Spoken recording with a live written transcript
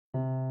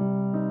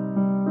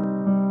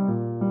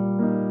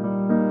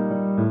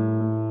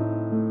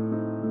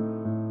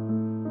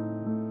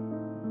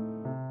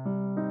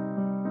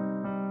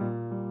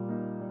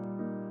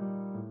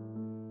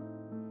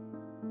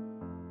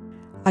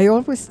I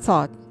always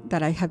thought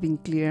that I have been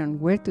clear on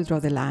where to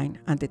draw the line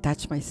and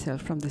detach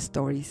myself from the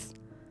stories.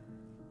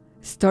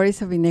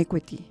 Stories of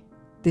inequity,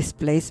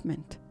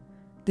 displacement,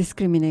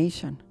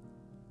 discrimination,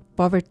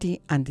 poverty,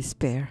 and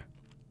despair.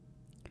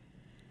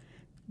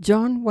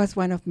 John was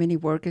one of many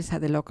workers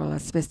at the local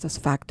asbestos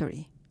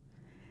factory.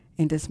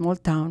 In the small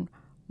town,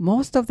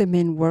 most of the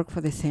men worked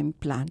for the same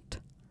plant.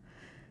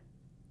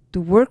 To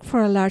work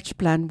for a large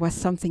plant was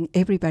something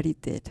everybody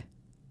did.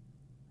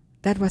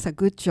 That was a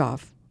good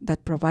job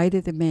that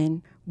provided the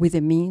men with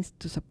the means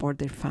to support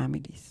their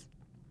families.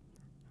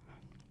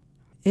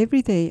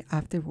 Every day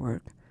after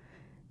work,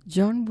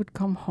 John would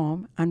come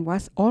home and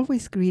was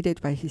always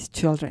greeted by his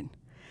children,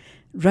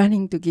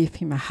 running to give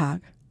him a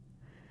hug.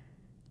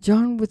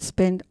 John would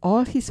spend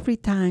all his free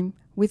time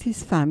with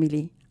his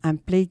family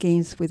and play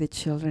games with the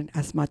children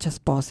as much as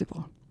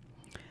possible.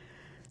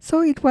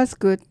 So it was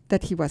good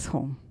that he was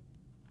home.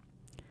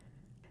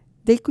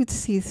 They could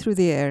see through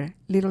the air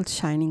little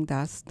shining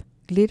dust,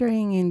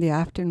 glittering in the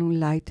afternoon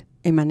light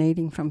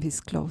emanating from his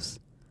clothes,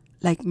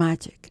 like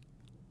magic.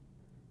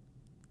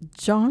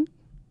 John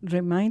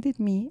reminded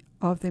me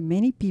of the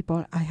many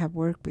people I have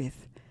worked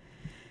with,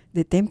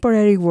 the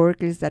temporary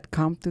workers that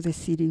come to the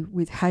city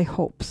with high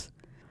hopes,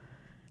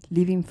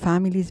 leaving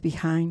families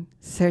behind,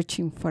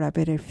 searching for a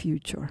better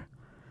future,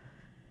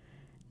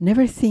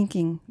 never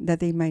thinking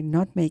that they might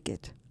not make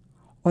it,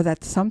 or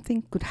that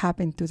something could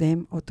happen to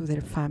them or to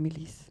their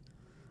families.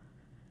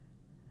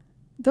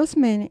 Those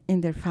men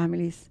and their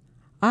families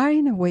are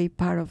in a way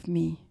part of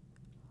me,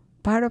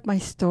 part of my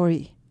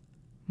story,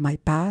 my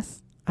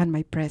past and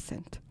my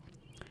present.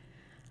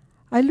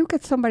 I look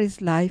at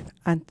somebody's life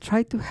and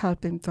try to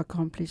help them to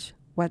accomplish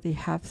what they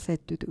have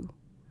said to do,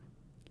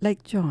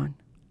 like John.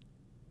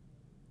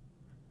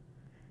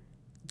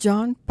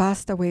 John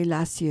passed away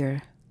last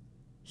year,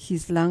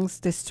 his lungs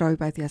destroyed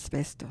by the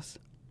asbestos.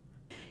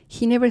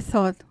 He never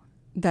thought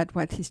that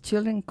what his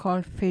children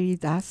called fairy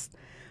dust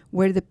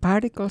were the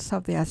particles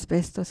of the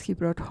asbestos he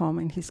brought home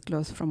in his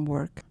clothes from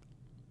work.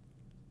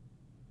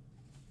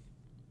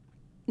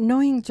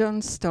 Knowing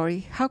John's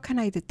story, how can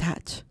I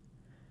detach?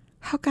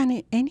 How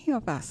can any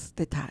of us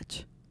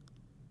detach?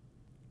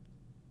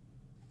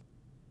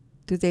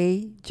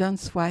 Today,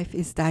 John's wife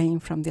is dying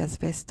from the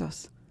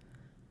asbestos.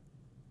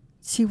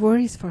 She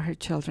worries for her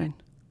children.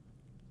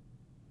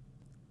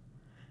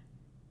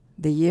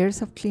 The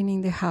years of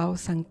cleaning the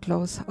house and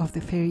clothes of the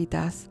fairy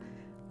dust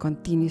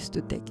continues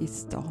to take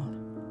its toll.